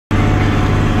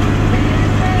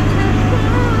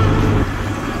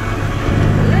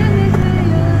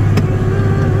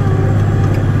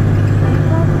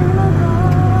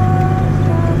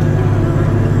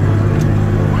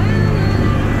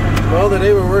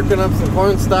working up some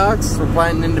corn stalks. We're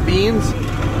planting into beans.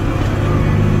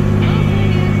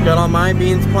 Got all my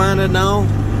beans planted now.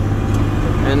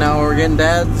 And now we're getting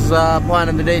Dad's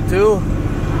planted today too.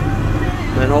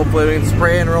 And hopefully we can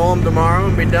spray and roll them tomorrow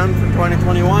and be done for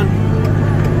 2021.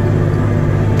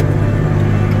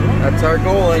 That's our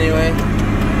goal anyway.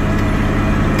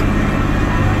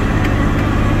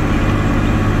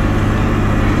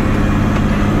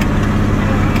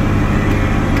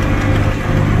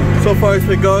 So far it's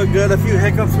been going good. A few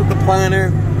hiccups with the planter.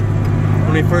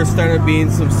 When we first started being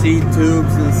some seed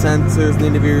tubes and sensors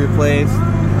need to be replaced.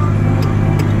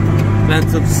 Then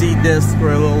some seed discs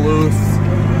were a little loose.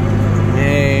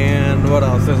 And what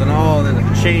else? Then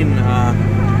a chain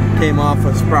came off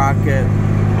a sprocket.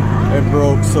 It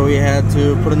broke, so we had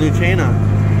to put a new chain on.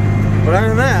 But other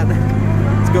than that,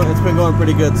 it's been going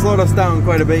pretty good. Slowed us down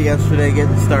quite a bit yesterday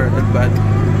getting started, but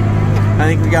I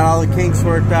think we got all the kinks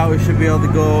worked out. We should be able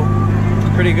to go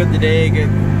pretty good today. Get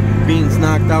beans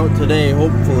knocked out today,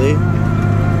 hopefully.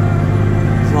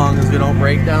 As long as we don't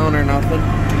break down or nothing.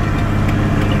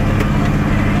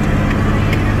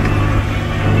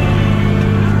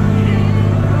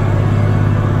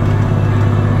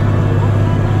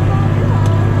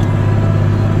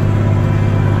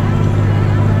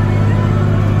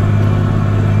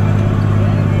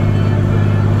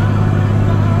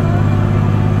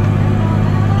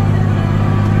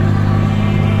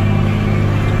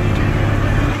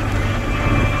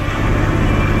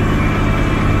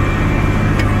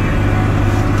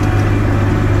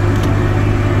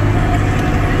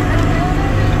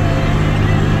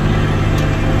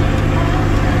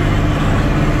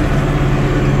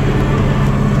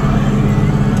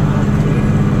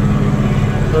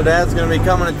 So Dad's going to be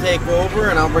coming to take over,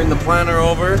 and I'll bring the planter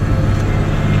over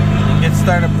and get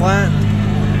started planting.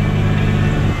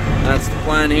 That's the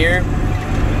plan here.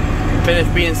 Finish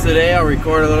beans today. I'll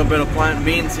record a little bit of planting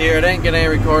beans here. I didn't get any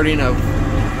recording of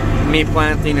me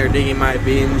planting or digging my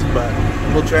beans, but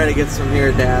we'll try to get some here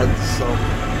at Dad's. So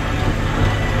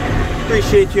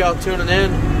appreciate you all tuning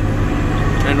in,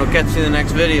 and we'll catch you in the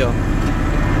next video.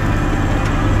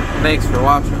 Thanks for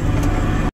watching.